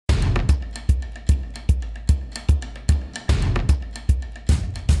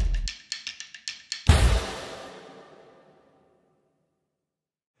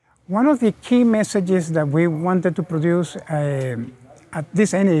One of the key messages that we wanted to produce at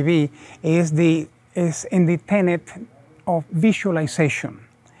this NAB is in the tenet of visualization.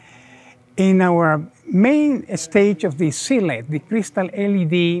 In our main stage of the CLED, the crystal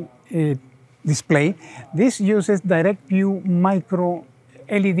LED display, this uses direct view micro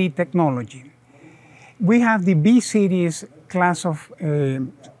LED technology. We have the B series class of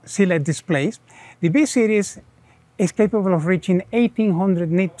CLED displays. The B series is capable of reaching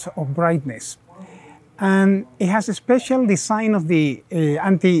 1800 nits of brightness. And it has a special design of the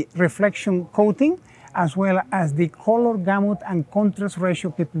anti-reflection coating, as well as the color gamut and contrast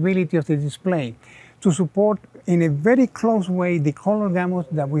ratio capability of the display to support in a very close way the color gamut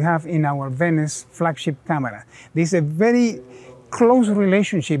that we have in our Venice flagship camera. There is a very close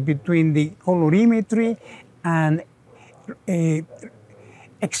relationship between the colorimetry and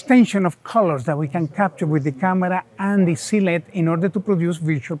extension of colors that we can capture with the camera and the CLED in order to produce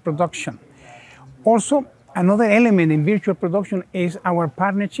virtual production. Also, another element in virtual production is our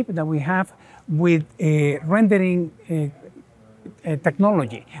partnership that we have with rendering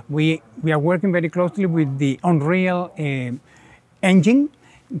technology. We are working very closely with the Unreal engine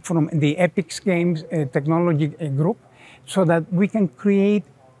from the Epix Games technology group, so that we can create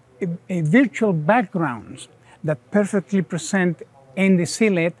virtual backgrounds that perfectly present in the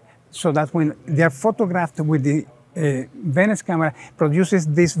CLED, so that when they are photographed with the Venice camera, produces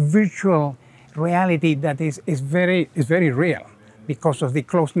this virtual reality that is very real because of the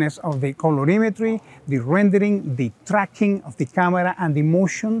closeness of the colorimetry, the rendering, the tracking of the camera, and the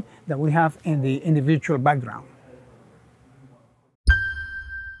motion that we have in the virtual background.